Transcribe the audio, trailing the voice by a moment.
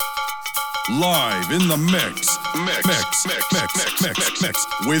Live in the mix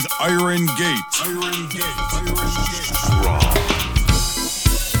with Iron Gate. Raw.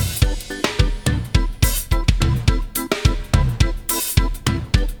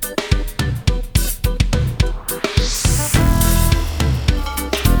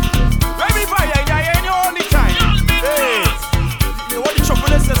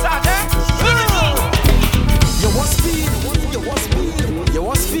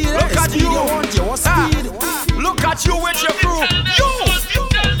 You with your crew, you.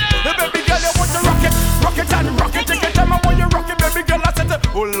 Hey, baby girl, you want to rock it and rock it. Take your time, I want you rock it, baby girl. I said,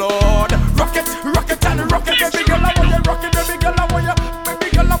 oh Lord, rock it and rock it, baby girl. I want you rock it, baby girl. I want you, baby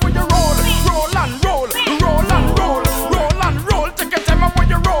girl. I want you roll and roll, roll and roll, roll and roll. Take your time, I want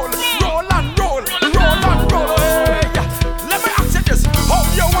you roll and roll, roll and roll. Hey, let me ask you this: how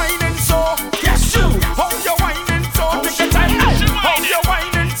you whining so? Yes, you. How you whining so? Take your time. How you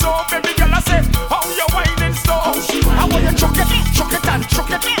whining so, baby girl? I say, how you whining so? I want you chuck it and chuck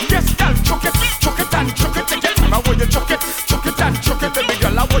it. Yes, girl, chuck it and chuck it. Take your time. I want you chuck it and chuck it, baby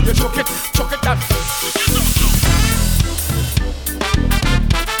girl. I want you chuck it and.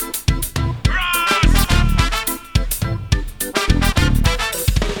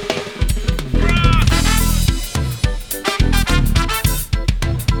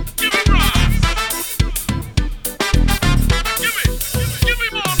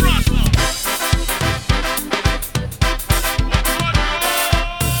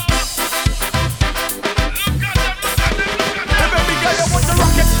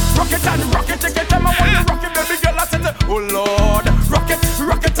 Oh Lord, rock it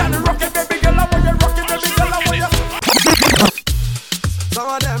and rock it, baby girl. I want you rock it, baby girl. I want you. Some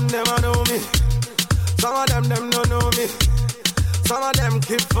of them never know me. Some of them don't know me. Some of them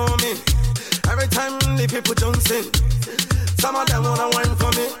keep for me. Every time the people jumps in. Some of them wanna wine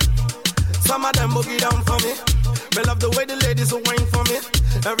for me. Some of them boogie down for me. Me love the way the ladies will wine for me.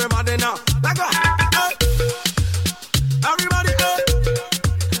 Everybody now, like a hey. Everybody, hey.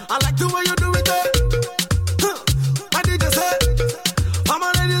 I like the way you do it, hey.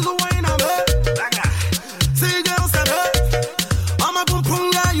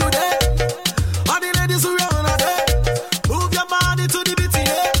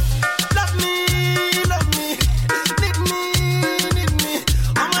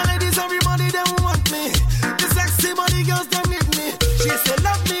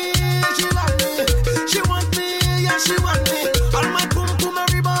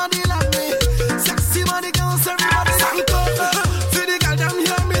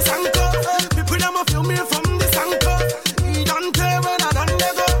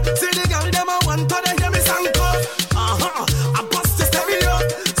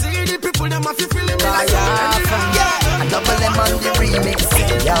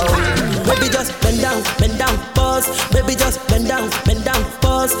 Baby just bend down, pause. Baby just bend down,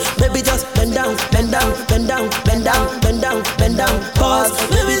 pause. Baby just bend down, pause.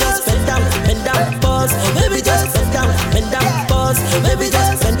 Baby just bend down, pause. Baby just bend down, pause. Baby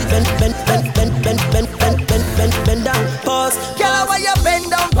just bend down, pause. Girl, why you bend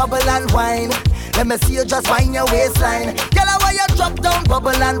down, bubble and wine? Let me see you just wind your waistline. Girl, why you drop down, bubble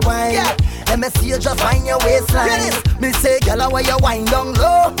and wine? Yeah. Let me see you just wind your waistline. Yes. Me say, girl, how you wind down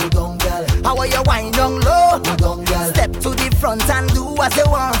low? Go down, girl. How you wind down low? Go down, girl. Step to the front and do as you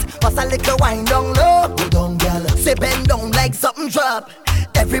want. Pass a little wind down low. Go down, girl. Say bend down like something drop.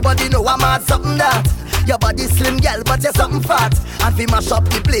 Everybody know I'm at something that. Your body slim, girl, but you're something fat. And we mash up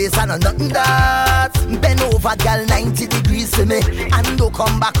the place and nothing that. Bend over, girl, 90 degrees to me. And don't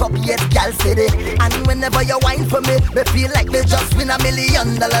come back up yet, girl, steady. And whenever you whine for me feel like me just win $1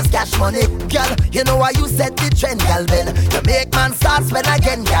 million cash money. Girl, you know why you set the trend, girl, Ben. You make man start spend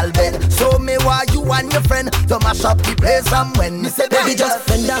again, girl, Ben. So me why you and your friend to mash up the place from when me say, baby, just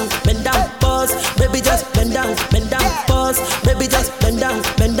bend down, pause. Baby, just bend down, pause. Baby, just bend down,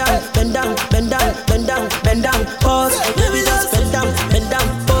 pause. Baby, just bend down,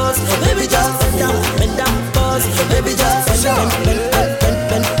 pause. Baby, just bend down, pause. Baby, just bend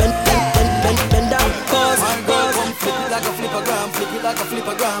down, pause. Flip it like a flippergram, flip it like a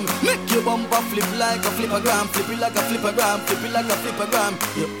flippergram. Make your bumper flip like a flippergram, flip it like a flippergram, flip it like a flippergram.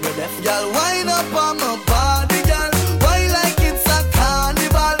 You're deaf, girl. Wind up on my body, girl. Why like it's a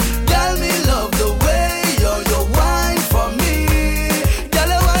carnival, girl? Me love the way you wine for me. Girl,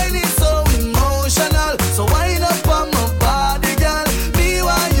 your wine is so emotional, so wind up on my body, girl. Me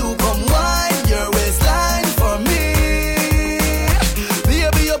why you come wine your waistline for me.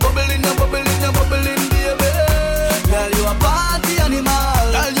 Baby, you're bubbling, you're bubbling, you're bubbling, baby. Girl, you a party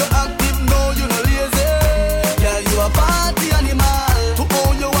animal. Girl, you active, no, you no lazy. Girl, you a party animal. To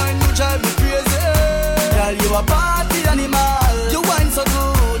own your wine, you drive me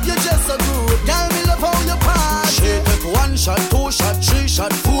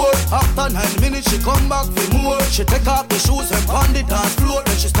shot 4. After 9 minutes, she come back for more. She take off the shoes and pound it dance floor.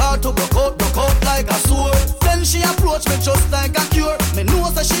 Then she start to broke out like a sword. Then she approach me just like a cure. Me know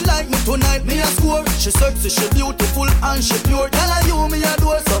that she like me tonight, me a score. She sexy, she beautiful and she pure. Tell her you me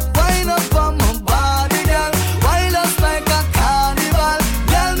adore, so wind up on my body, girl. Wind us like a carnival.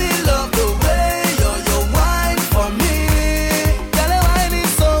 Girl, me love the way you wine for me. Girl, the wine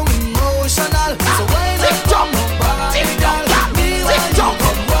is so emotional. So wind up on my body, girl. Me want you to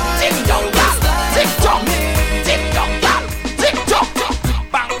wine your waistline for me. Tick tock, tick tock,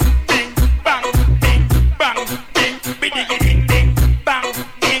 bang, ding, bang, ding, bang, ding, biddy ding ding, bang,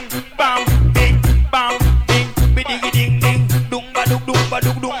 ding, bang, ding, bang, ding, biddy ding ding, dung ba dung dung ba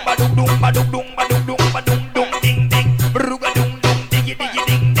dung dung ba dung dung ba dung dung ba dung dung ba dung dung ding ding, bruga dung dung diggy diggy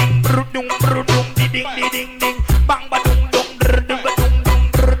ding ding, brud dung di ding di ding ding, bang ba dung dung brud dung ba dung dung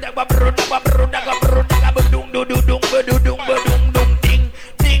brud da ba brud da ba brud da ba brud da ba dung du du dung ba du dung ba dung dung ding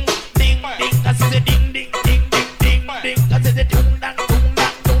ding ding ding, I say ding ding ding ding ding ding, I say dung dang dung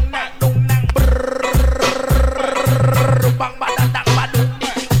dang dung dang dung dang brrrr bang ba da dang ba dung di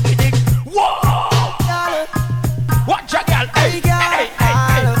ding di ding. Whoa! Watch a girl, hey hey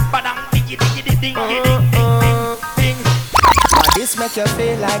hey, ba dang diggy diggy ding ding ding ding ding. Why this make you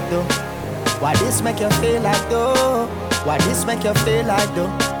feel like though? Why this make you feel like though? Why this make you feel like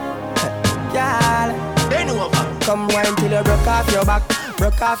though? Girl, Bend over. come wine till you broke off your back,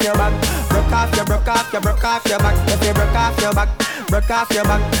 broke off your back, broke off your back. If you broke off your back, broke off your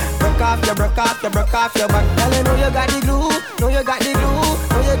back, broke off your back. Girl, you know you got the glue, know you got the glue,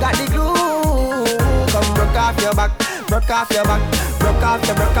 know you got the glue. Come broke off your back, broke off your back, broke off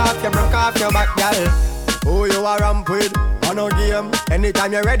your back, girl. Who you are ramp with? On no game.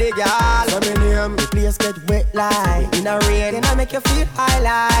 Anytime you're ready, girl. So me name. The place get wet like in a rain. Then I make you feel high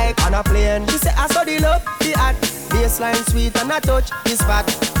like on a plane. She say I saw the love, the art. Baseline sweet and I touch the spot.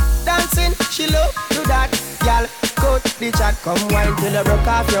 Dancing, she love do that. Girl, cut the chat. Come wine till you broke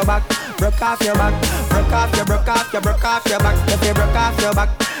off your back. Broke off your back. Broke off your back. If you broke off your back,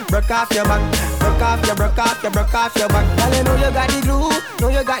 broke off your back. Broke off your back. Girl, you know you got the glue. Know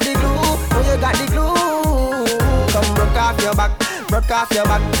you got the glue. Know you got the glue. Come broke off your back. Broke off your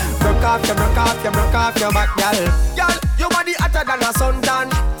back. Broke off your back, girl. Girl, your body hotter than a suntan.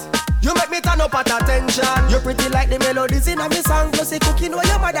 You make me turn up at attention. You pretty like the melodies in a me song. Plus the cooking where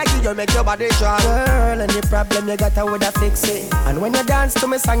your mother give you make your body strong. Girl, any problem you got, I woulda fix it. And when you dance to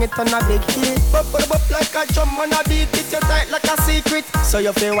me song, it on a big hit. Bop like a drum on a beat. It you tight like a secret. So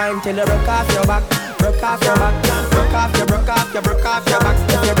you feel wine till you broke off your back. Broke off your back. Broke off your back. If you broke off your back,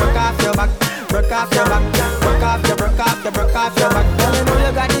 broke off your back. Broke off your back. Girl, you know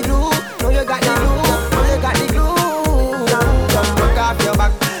you got the glue. Know you got the glue. Know you got the glue. Come broke off your back.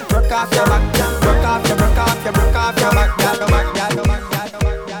 Broke off your back, broke off your back, girl,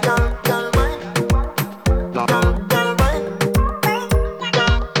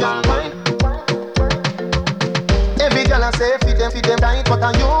 Every girl I say fit them tight, but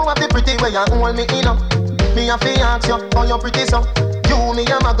you have the pretty way you hold me in up. Me a fi ask you, how you pretty so? You me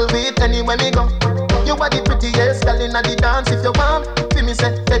a muggle with anywhere me go. You are the prettiest girl inna the dance. If you want, fi me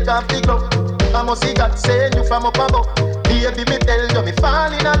say take off the glove. I must see God send you from up above. Baby, me tell you, me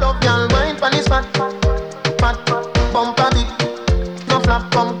fall in love. Girl, wine pon this fat, bump a bit. No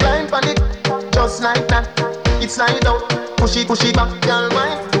flap, come climb pon it. Just like that, it's slide out. Push it back. Girl,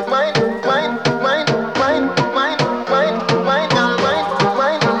 wine. Girl, wine.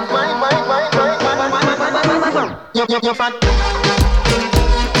 You're fat.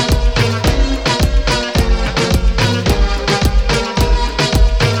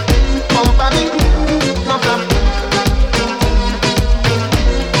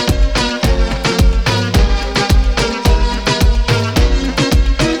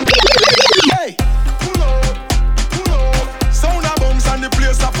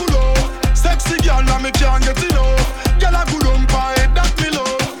 Girl, I good on by that me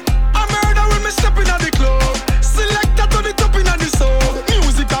love. I murder when me step in at the club. Selector to the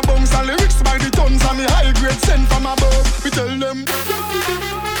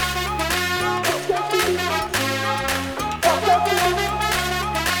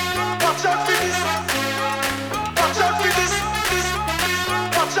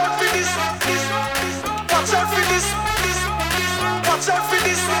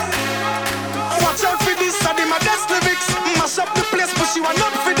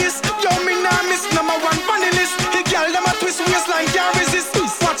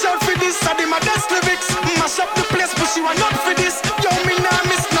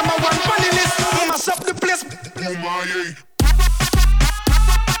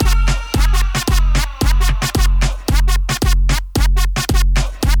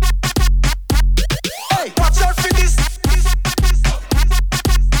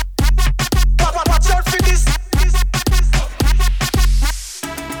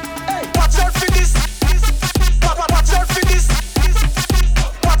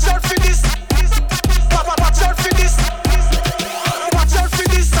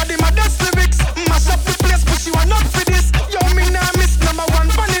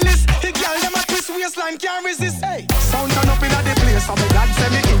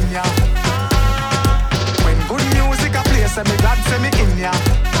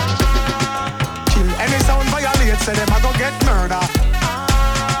get murder.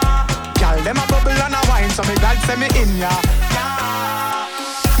 Girl, them a bubble and a wine, so me glad say me in ya.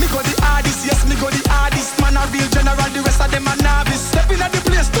 Me go the hardest, yes, me go the hardest. Man a real general, the rest of them a novice. Step in at the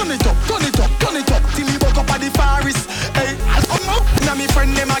place, turn it up, turn it up, turn it up. Till me woke up at the forest. Hey, now me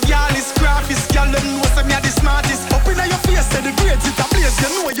friend them a girl is graphist. Girl them know say me a the smartest. Up inna your face, say the grades it a place.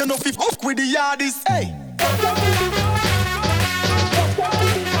 You know fi fuck with the hardest. Hey.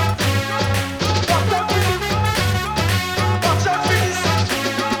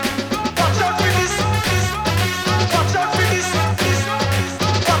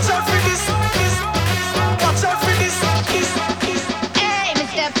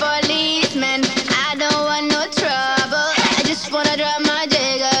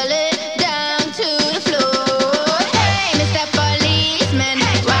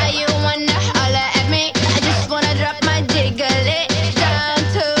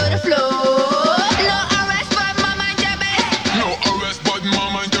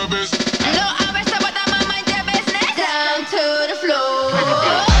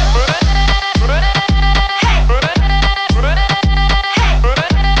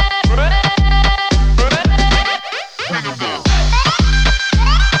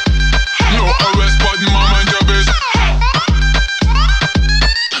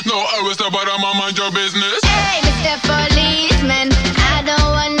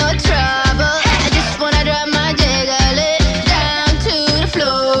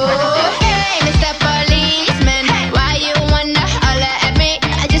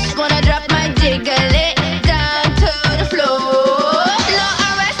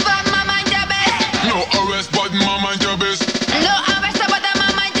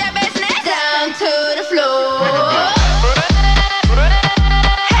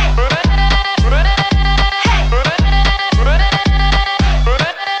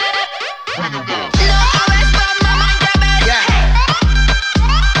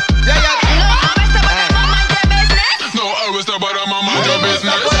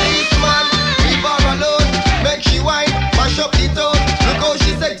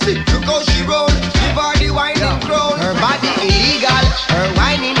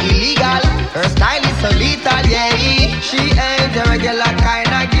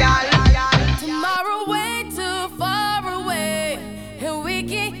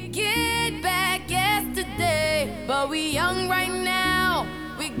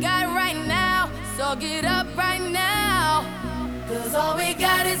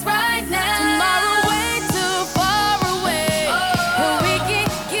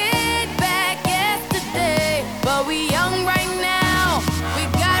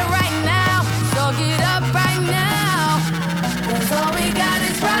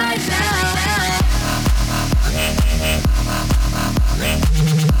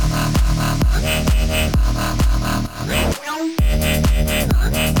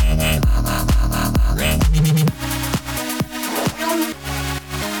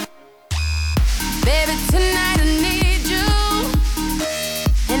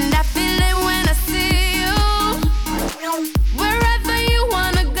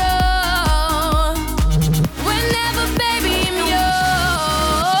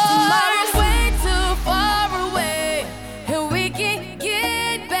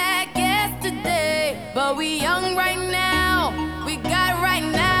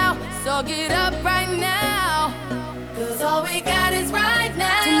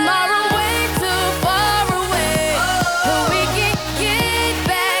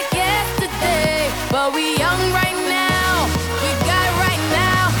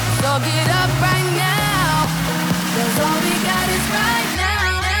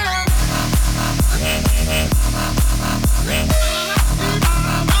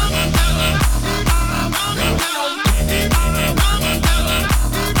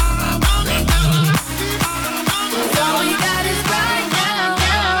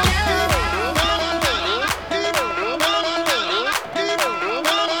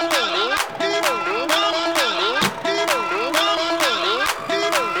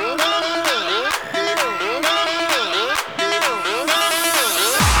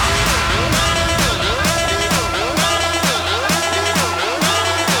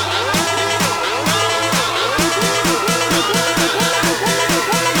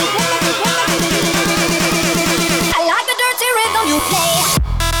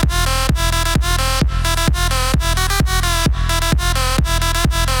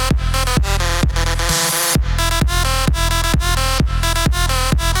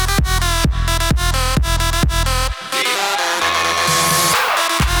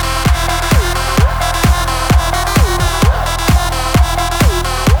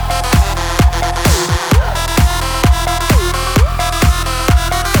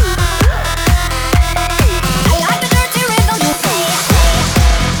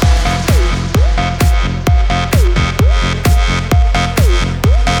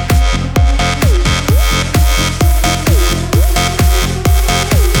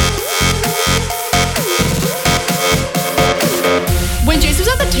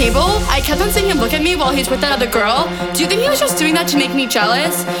 while he's with that other girl. Do you think he was just doing that to make me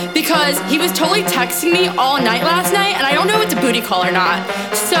jealous? Because he was totally texting me all night last night, and I don't know if it's a booty call or not.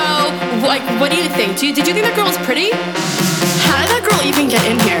 So, like, what do you think? Did you think that girl was pretty? How did that girl even get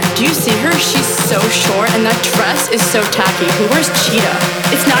in here? Do you see her? She's so short, and that dress is so tacky. Who wears cheetah?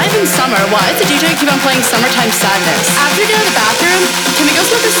 It's not even summer. Why does the DJ keep on playing Summertime Sadness? After we get out of the bathroom, can we go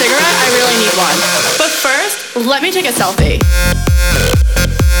smoke a cigarette? I really need one. But first, let me take a selfie.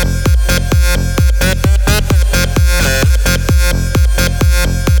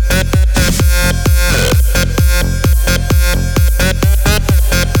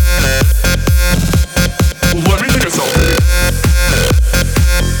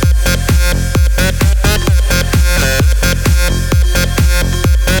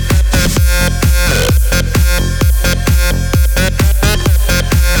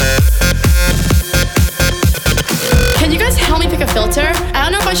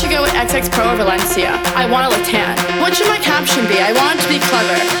 I should go with XX Pro or Valencia. I want to look tan. What should my caption be? I want it to be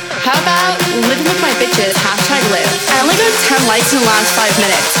clever. How about living with my bitches, #live. I only got 10 likes in the last 5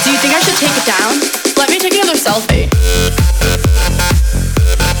 minutes. Do you think I should take it down? Let me take another selfie.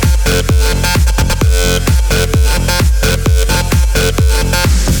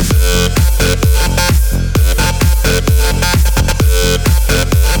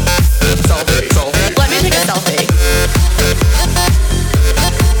 Let me take a selfie.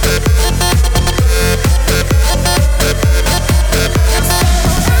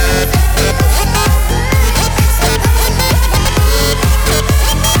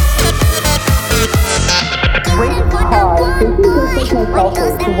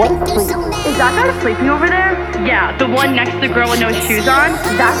 Is that guy sleeping over there? Yeah, the one next to the girl with no shoes on.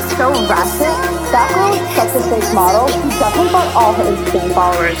 That's so ratchet. That girl is such a fake model. She definitely bought all her Instagram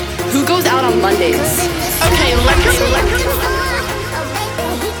followers. Who goes out on Mondays? Okay, let's go.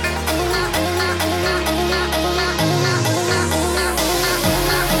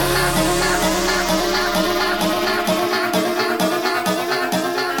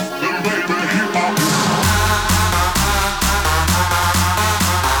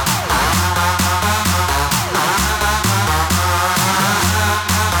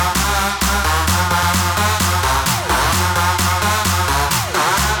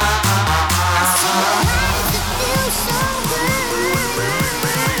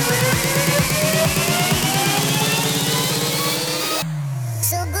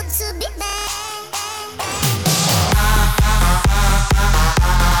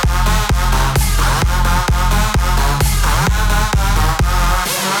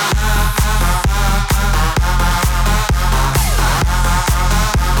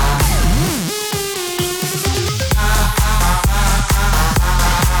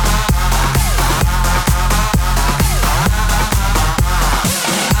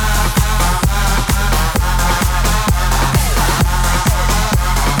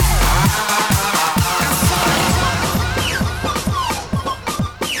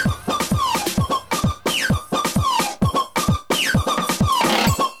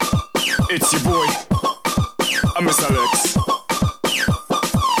 It's your boy, I'm Miss Alex.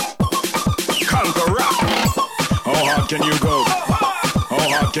 Conqueror. How hard can you go? How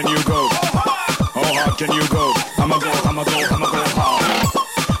hard can you go? How hard can you go? I'ma go hard.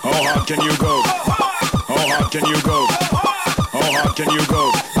 How hard can you go? How hard can you go? How hard can you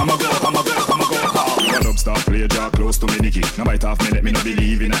go? I'ma go hard. One up start play a jaw close to me Nicky. No bite off me, let me no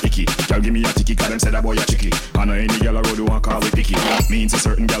believe in a icky. Girl give me a ticky, cause them say that boy a chicky. I know any girl a road who want call with picky. That means a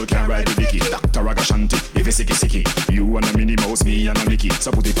certain girl can't ride the Vicky. Dr. Ragashanti, if it's sicky. You and a Minnie Mouse, me and a Mickey.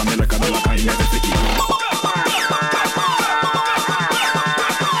 So put it on me like a dollar kind of flicky.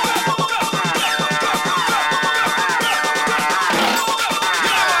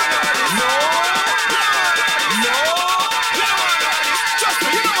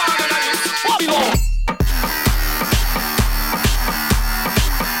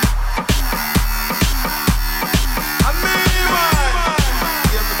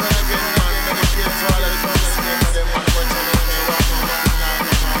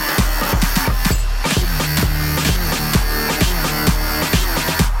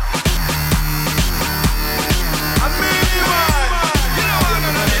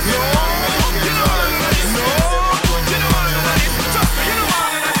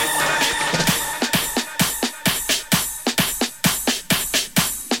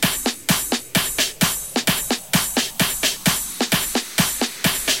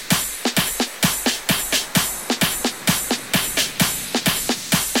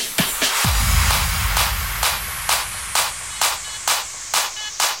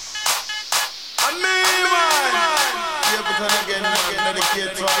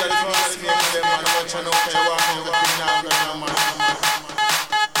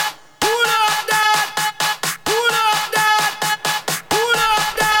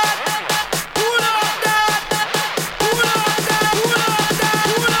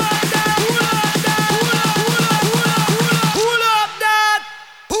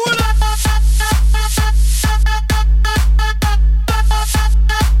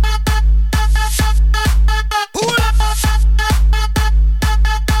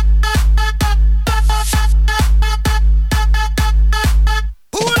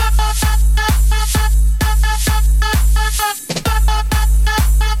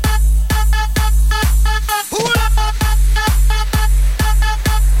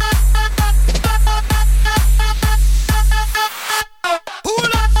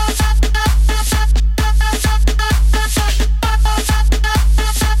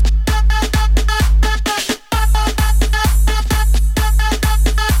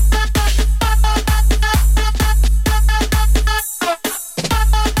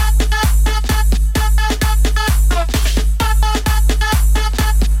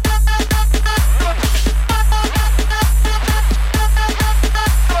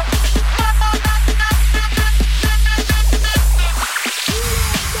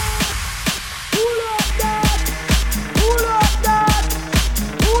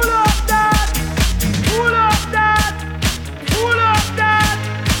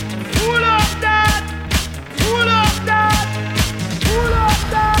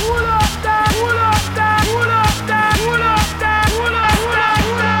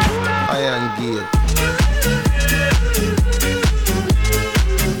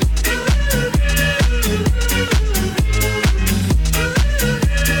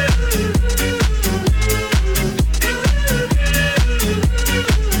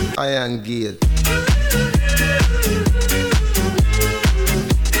 Iron Gate.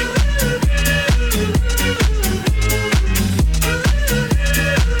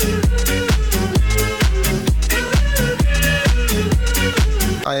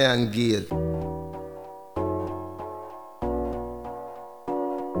 Iron Gate.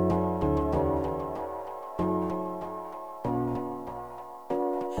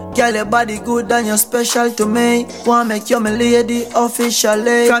 Girl, your body good and you're special to me. Wanna make you my lady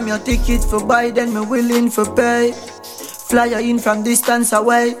officially. From your ticket for buy, then me willing for pay. Fly you in from distance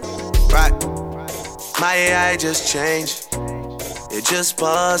away. Right, my AI just changed. It just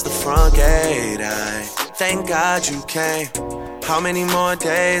buzzed the front gate. I thank God you came. How many more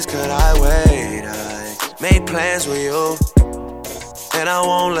days could I wait? I made plans with you, and I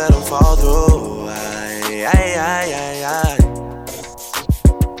won't let them fall through.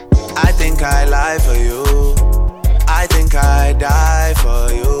 I think I lie for you. I think I die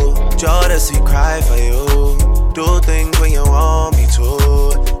for you. Jodeci cry for you. Do things when you want me to.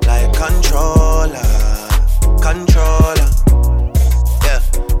 Like controller, controller. Yeah,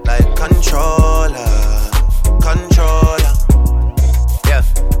 like controller, controller. Yeah,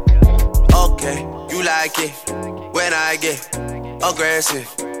 okay, you like it when I get aggressive.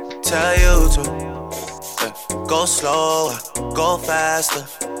 Tell you to go slower, go faster.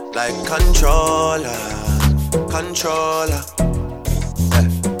 Like controller, controller, yeah.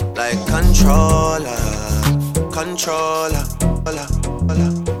 Like controller, controller.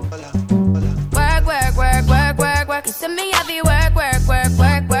 Work, work, work, work, work, work. You see me happy work, work, work,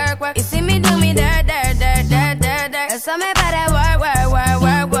 work, work, work. You see me do me dirt, dirt, dirt, dirt, dirt, dirt. There's something about that work, work, work,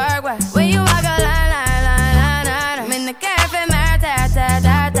 work, work, work. When you walk a line, line, line, line, line. I'm in the cafe, my ta, ta,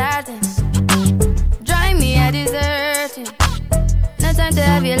 ta, ta, ta. Drive me a deserted. No time to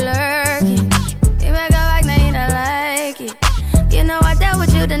have you lurking. You make a back, now you don't like it. You know I dealt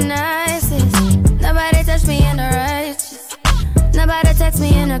with you the nicest. Nobody touched me in the righteous. Nobody text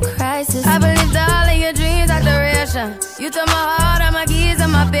me in a crisis. I believed all of your dreams are duration. You took my heart, all my keys,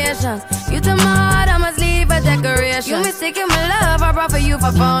 and my patience. You took my heart, I must leave a decoration. You mistaken my love, I brought for you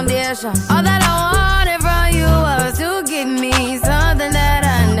for foundation. All that I wanted from you was to give me something that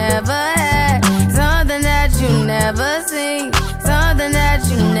I never had. Something that you never seen. Something that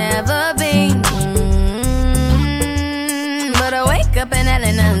you never been. But I wake up and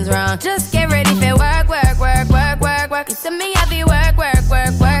hell nothing's wrong. Just get ready for work, work, work, work, work, work. You see me happy work, work,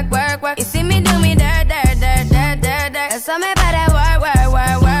 work, work, work, work. You see me do me dirt, dirt, dirt, dirt, dirt, dirt. There's something about that work, work,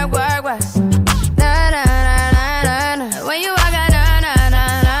 work, work, work, work. Na na na na na na. When you walk out, na na na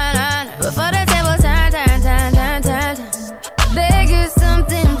na na. Before the table turn, turn, turn, turn, turn, turn. Beg you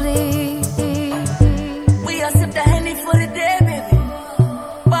something, please. We are sip the Henny for the day, baby.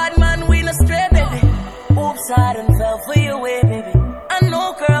 Bad man, we no stray, baby. Oops, I done fell for your way, baby. I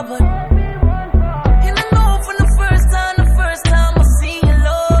know, girl, but and I know from the first time I seen your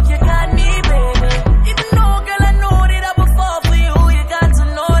love, you got me, baby.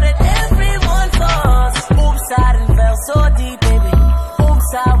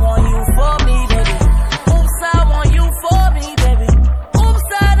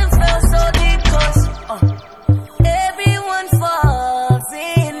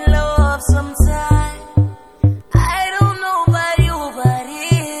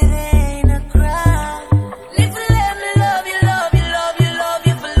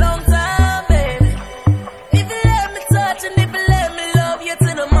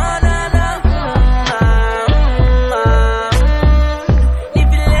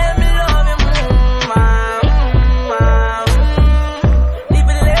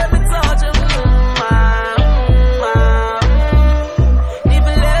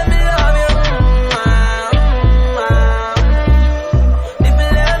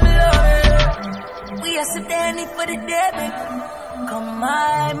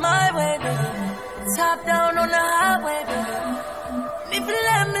 If you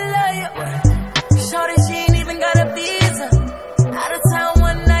let me love you. Shorty, she ain't even got a visa. Out of town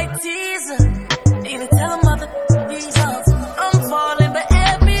one night teaser. Need to tell a mother these hoes. I'm falling, but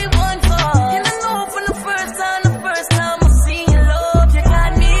everyone falls. And I know from the first time I seen your love, you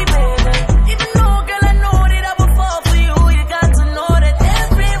got me, baby. Even though, girl, I know that I would fall for you. You got to know that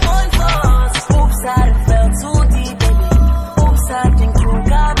everyone falls. Oops, I done fell too deep, baby. Oops, I think you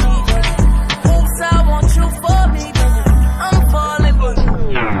got me, baby. Oops, I want you for me, baby. I'm falling, but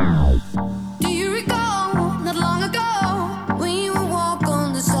do you recall not long ago when you would walk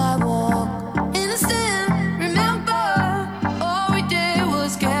on the sidewalk? Innocent, remember, all we did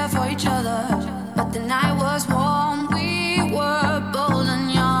was care for each other. But the night was warm, we were bold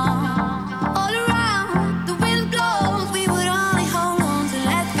and young. All around, the wind blows, we would only hold on to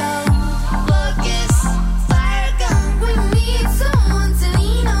let go. Focus, fire gun, we need someone to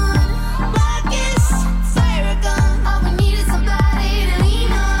lean on. Focus, fire gun, all we need is somebody to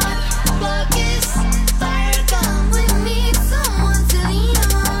lean on. Focus, fire gun, we need someone to lean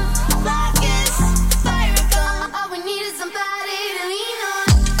on. Focus, fire gun, all we need is somebody to lean on.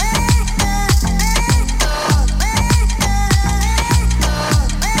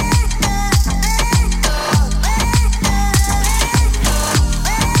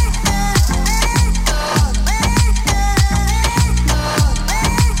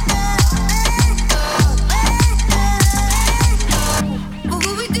 What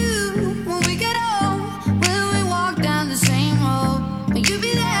will we do when we get old? Will we walk down the same road? Will you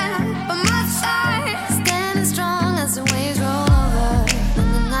be there by my side, standing strong as the waves roll over? And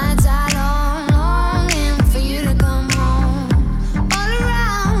the nights are long, longing for you to come home. All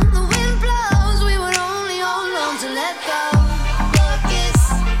around, the wind blows, we would only hold on to let go. Focus,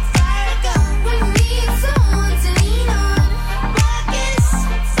 fire gun, we need someone to lean on. Focus,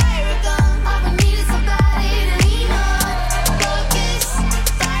 fire gun, all we need is somebody to lean on. Focus,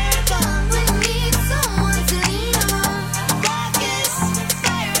 fire gun, we need someone to lean on. Focus,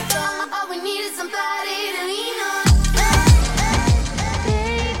 fire gun, all we need is somebody to lean on.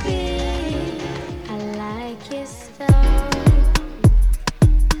 Baby, I like your stuff.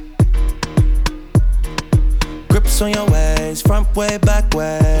 Grips on your ways, front way, back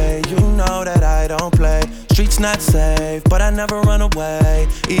way. You know that I don't play. Streets not safe, but I never run away,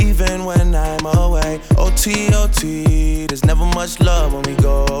 even when I'm away. OT, OT, there's never much love when we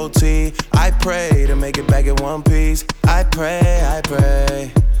go OT. I pray to make it back in one piece. I pray, I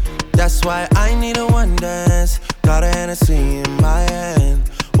pray. That's why I need a one dance. Got a Hennessy in my hand.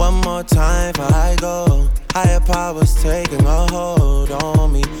 One more time before I go. Higher powers taking a hold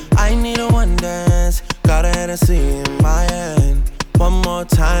on me. I need a one dance. Got a Hennessy in my hand. One more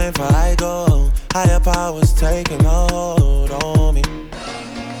time before I go. Higher powers taking a hold on me.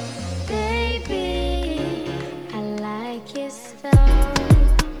 Baby, I like your stuff.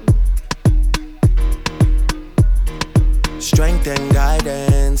 Strength and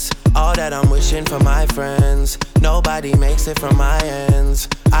guidance, all that I'm wishing for my friends. Nobody makes it from my ends.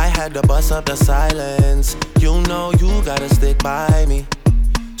 I had to bust up the silence. You know you gotta stick by me.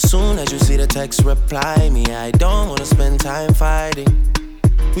 Soon as you see the text, reply me. I don't wanna spend time fighting.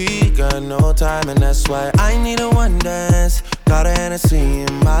 We got no time, and that's why I need a one dance. Got a Hennessy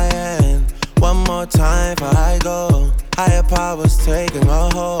in my hand. One more time before I go. Higher powers taking a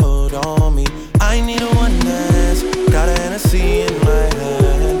hold on me. I need a one dance. Got a Hennessy in my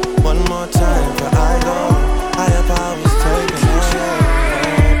hand. One more time before I go. Higher powers taking a hold on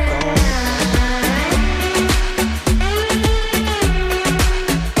me.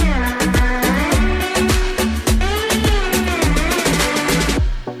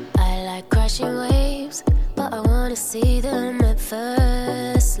 I like crashing waves, but I wanna see them at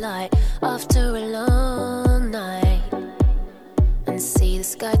first light after a long night. And see the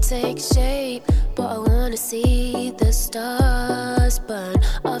sky take shape, but I wanna see the stars burn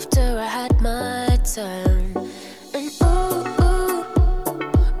after I had my turn. And ooh,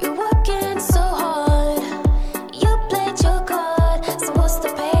 you're working so hard. You played your card, so what's the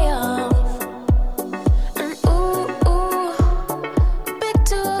payoff? And ooh, big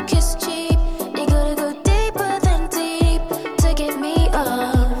talk is cheap. You gotta go deeper than deep to get me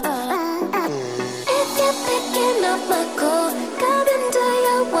off. If you're picking up my call, come into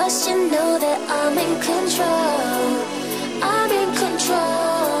your wash, you know that I'm in control. I'm in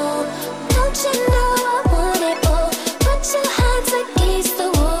control. Don't you know I want it all? Put your hands against the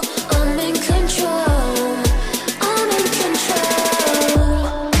wall. I'm in control. I'm in control.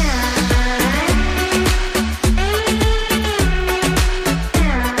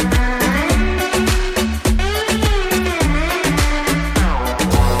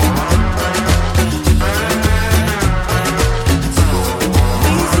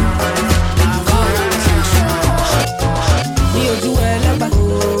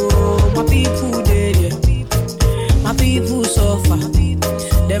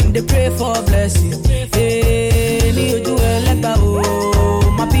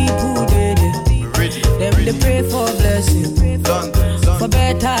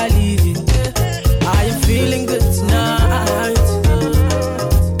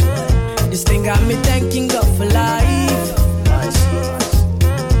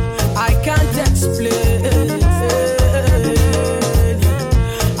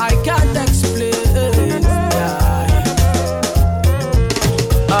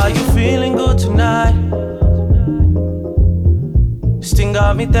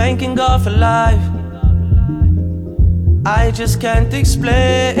 me thanking God for life. I just can't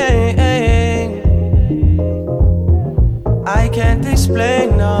explain. I can't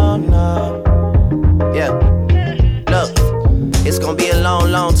explain, no, no. Yeah, look, it's gonna be a long,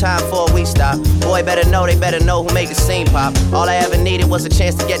 long time before we stop. Boy, they better know who made the scene pop. All I ever needed was a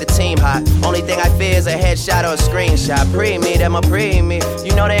chance to get the team hot. Only thing I fear is a headshot or a screenshot. Pre-me, them a pre-me.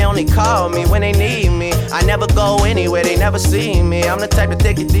 You know they only call me when they need me. I never go anywhere, they never see me. I'm the type to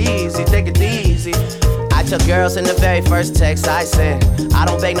take it easy, take it easy. I took girls in the very first text I sent. I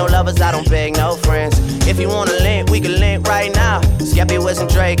don't beg no lovers, I don't beg no friends. If you wanna link, we can link right now. Skeppy, Wiz, and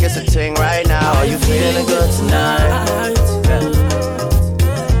Drake, it's a ting right now. Are you feeling good tonight?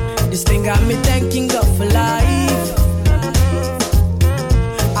 This thing got me thanking God for life.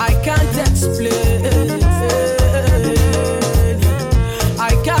 I can't explain.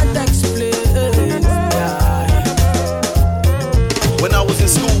 I can't explain. When I was in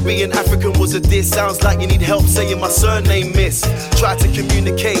school, being African was a diss. Sounds like you need help saying my surname, miss. Try to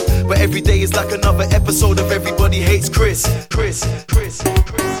communicate, but every day is like another episode of Everybody Hates Chris. Chris.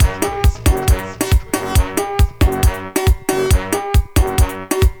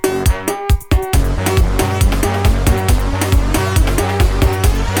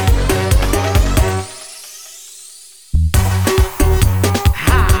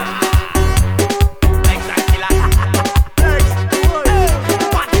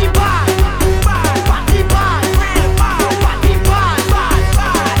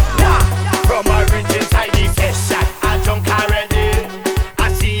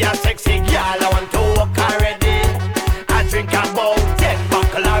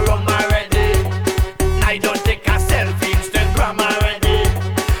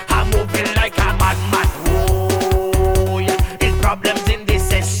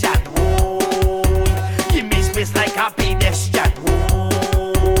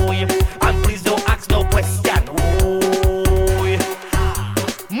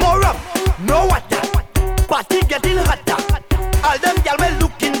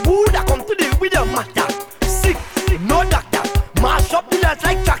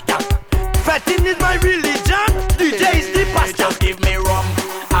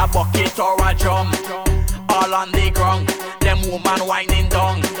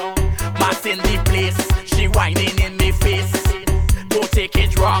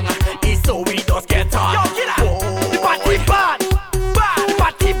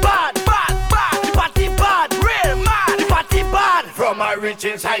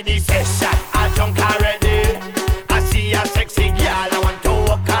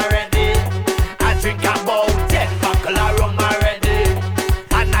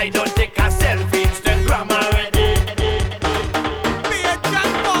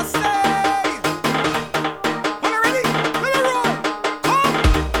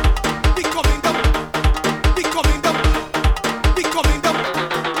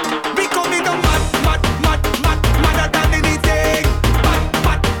 Madder than anything.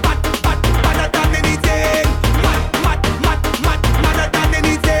 Bad,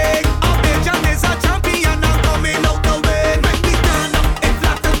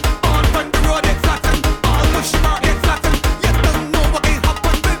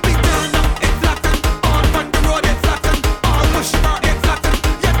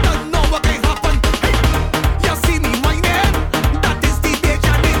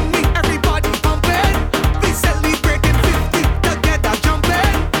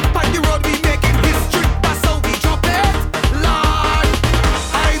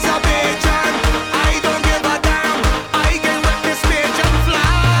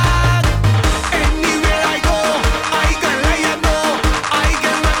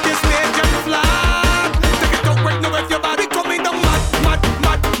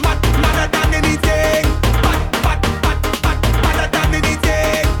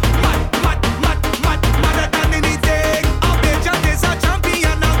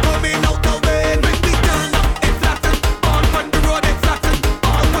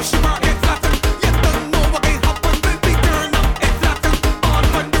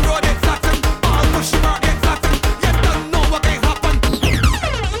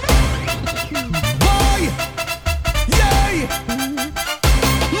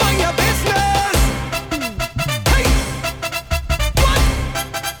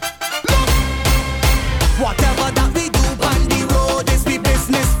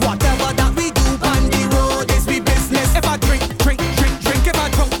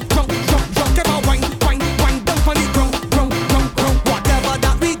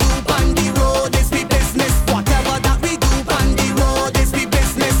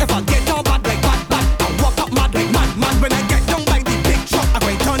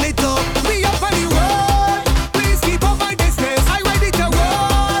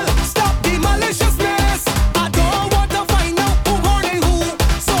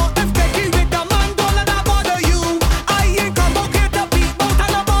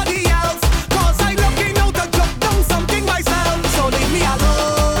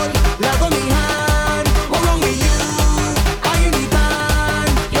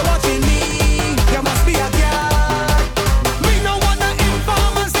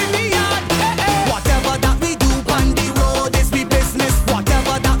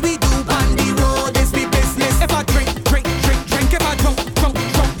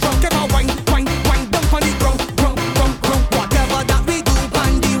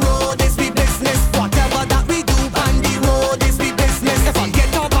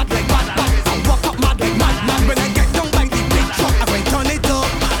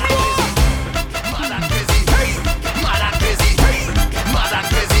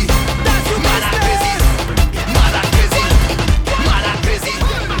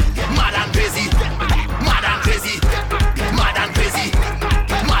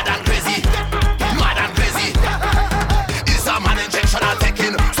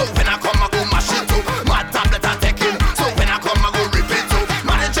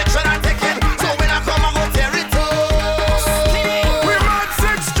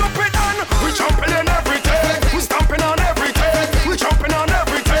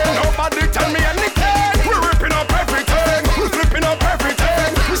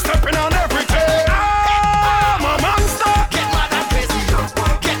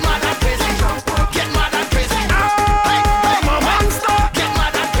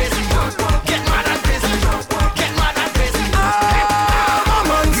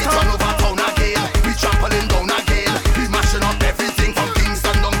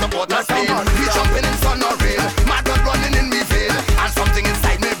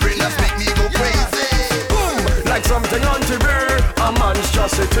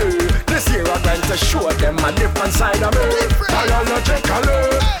 necessity. This year I'm going to show them a different side of me.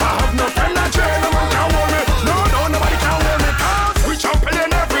 Biologically, I have no energy. No one can hold me. No, nobody can hold me. Cause we jumping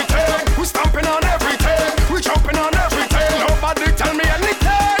in everything. We stomping on everything. We jumping on everything. Nobody tell me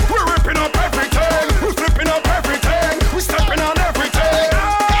anything. We're ripping up everything. We're flipping up everything. We stepping on everything.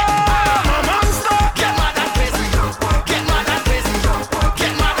 I'm a monster. Get mad and crazy. Get mad and crazy.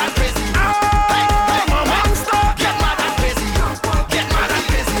 Get mad and crazy. I'm a monster. Get mad and crazy. Get mad and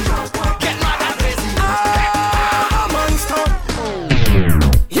crazy. Get mad and crazy. I'm a monster.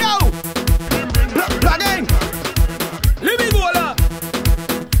 Yo! Plug in! Let me go up.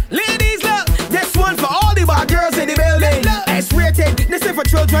 Ladies, look, this one for all the bad girls in the building. X-rated, this is for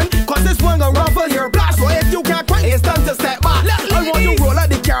children, cause this one gon' ruffle your blood. So if you can't crank, it's time to step back. I want you roll out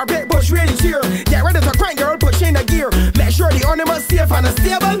the carpet, push really cheer. Get ready to crank, girl, push in the gear. Make sure the ornament's safe and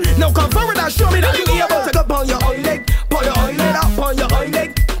stable. Now come forward and show me that you able to go on your own leg. Pull your own leg up on your own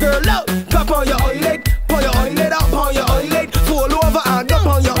leg. Girl, out, cup on your own leg. Pull your own leg up on your own leg. Fall over and up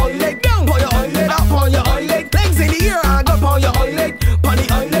on your own leg. Pull your own leg up on your own leg. Legs in the air and up on your own leg. Pon the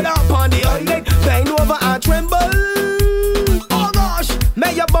own leg up on the own leg. Bend over and tremble. Oh gosh,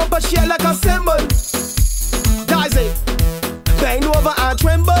 make your bumper shake like a cymbal. Guys, bend over and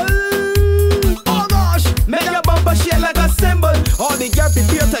tremble. Oh gosh, make your bumper shake like a cymbal. All the girls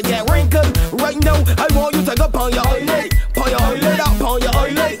prepare to get wrinkled. Right now, I want you to go on your own leg. Pull your own leg up on your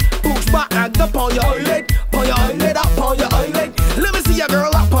own leg. Push back and up on your own leg. Pull your own leg up on your own leg. Let me see your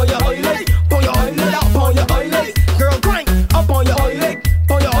girl up on your own leg. Pull your own leg up on your own leg. Girl, crank up on your own leg.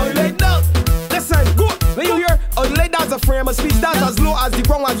 Pull your own leg down. Listen, good. When you hear own leg, that's a frame of speech. That's as low as the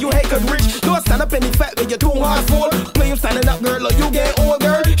ground as you hate could reach. Don't stand up in the fact when you're too hard full. Play you standing up, girl, or you get old,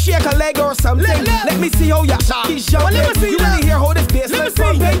 girl. Shake a leg or something. Let me see how you keep jumping. You really hear how this bass is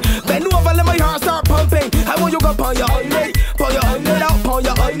pumping. Bend over, let my heart start pumping. I want you go on your own leg. Pull your own leg out on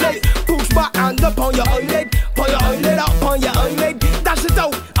your own leg. Push back and up on your own leg. Pull your own leg out on your own leg. Dash it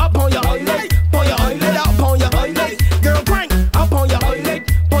out up on your own leg. Pull your own leg out on your own leg. Girl, crank up on your own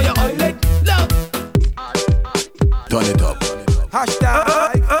leg. Pull your own leg. Look. Turn it up.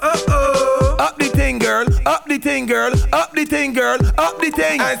 Hashtag. Up the thing, girl. Up the thing, girl. Up the thing, girl. Up the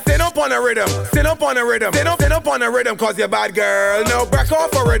thing. And stand up on a rhythm. Stand up on a rhythm. Stand up on a rhythm, cause you're bad, girl. No, break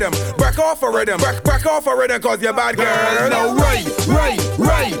off a rhythm. Break off a rhythm. Break off a rhythm, cause you're bad, girl. No, right,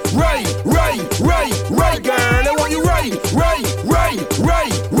 girl. I want you right,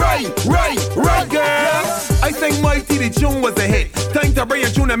 girl. I think Mighty the tune was a hit. Time to bring a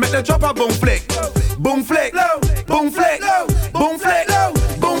tune and make the chopper boom flick. Boom flick, boom flick, boom flick,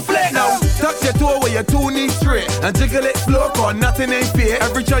 boom flick. Now touch your toe with your two knees straight and jiggle it slow, cause nothing ain't fair.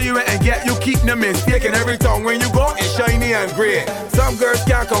 Every try you and get, you keep the mistake. And every tongue when you go, it's shiny and great. Some girls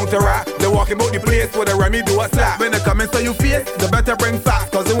can't counteract. They walking about the place with a Remy do a slap. When they come into your face, they better bring facts,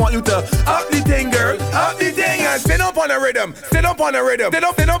 cause they want you to up the thing, girl. Up the thing and sit up on a rhythm. Sit up on a rhythm. Sit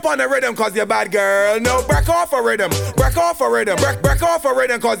up on a rhythm, cause you're bad, girl. No, break off a rhythm. Break off a rhythm. Break off a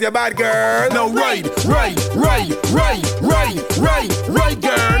rhythm, cause you're bad, girl. No, right, girl.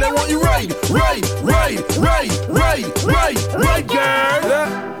 I want you right, girl.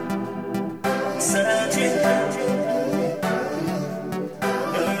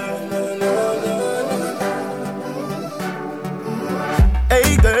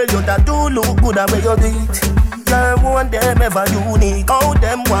 Hey girl, you that do look good at where you beat. Girl, want them ever unique. How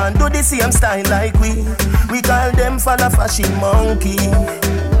them want do the same style like we. We call them falla fashion monkey.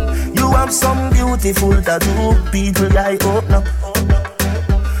 You have some beautiful tattoo, people I open up.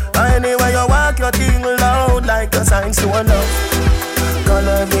 Anyway you walk your thing loud like a sign to a love.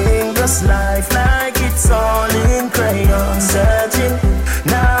 Coloring this life like it's all in crayon. Searching,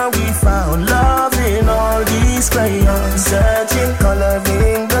 now we found love in all these crayons. Searching,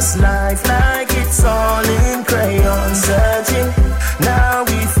 coloring this life like it's all in crayon. Searching, now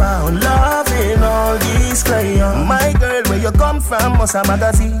we found love in all these crayons. My girl, where you come from, must a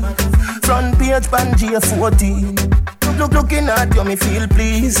magazine. Front page, Pangea 14. Looking at you, me feel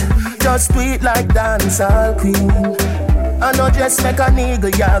please. Just tweet like dancehall queen. I know just make a nigga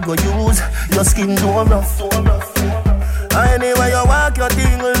ya go use. Your skin too rough. Anyway you walk your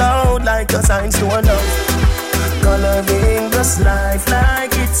thing loud like a sign to a love. Coloring this life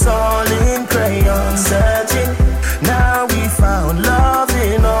like it's all in crayon. Searching, now we found love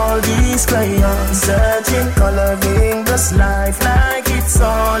in all these crayons. Searching, coloring this life like it's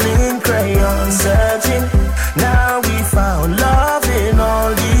all in crayon. Searching, now we found love in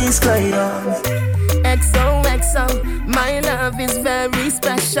all these crayons. XOXO, my love is very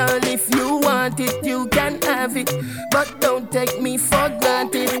special. If you want it, you can have it, but don't take me for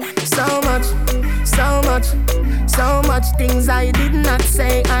granted. So much much things I did not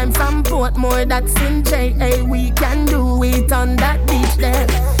say. I'm from Portmore, that's in J.A. We can do it on that beach there.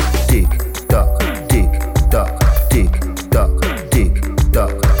 Tick tock, tick tock, tick tock, tick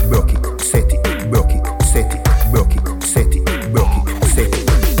tock. Broke it, set it, broke it, set it, broke it, set it, broke it, set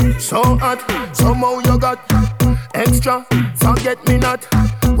it. So hot, somehow you got extra, forget me not.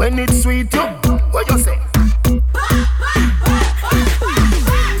 When it's sweet, you, what you say?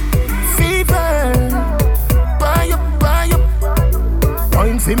 Fever, buy up.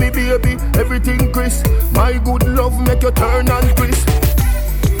 Wine for me, baby, everything crisp. My good love make you turn and crisp.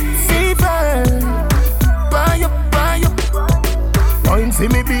 Fever, buy up. Wine for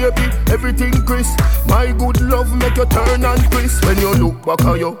me, baby, everything crisp. My good love make you turn and crisp. When you look back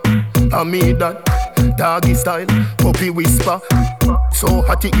at you, I mean that doggy style, puppy whisper. So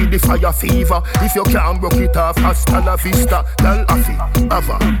hot it the fire fever. If you can't broke it off, hasta la vista. Girl, afi,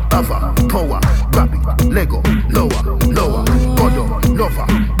 ava, power, grab it, Lego, lower, godo, lover,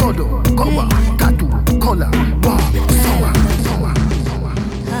 godo, cover, tattoo, color, wow, sour.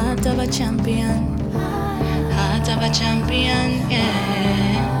 Heart of a champion, yeah.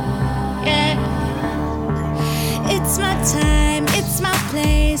 It's my time, it's my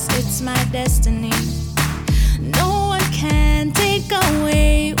place, it's my destiny. No one can take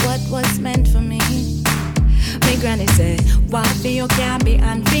away what was meant for me. My granny said, what for you can be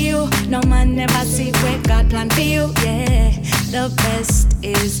and for you. No man never see where God plan for you. Yeah, the best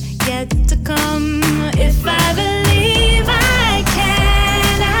is yet to come. If I believe I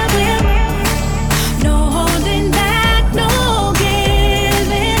can, I will. No holding back, no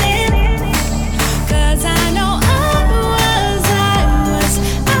giving in. 'Cause I know I was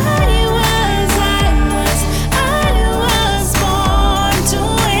born to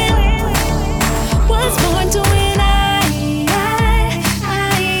win. Was born to win. I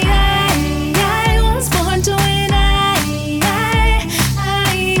was born to win. I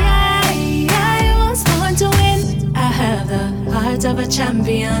was born to win. I have the heart of a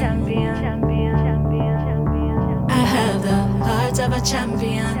champion. I have the heart of a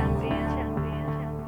champion.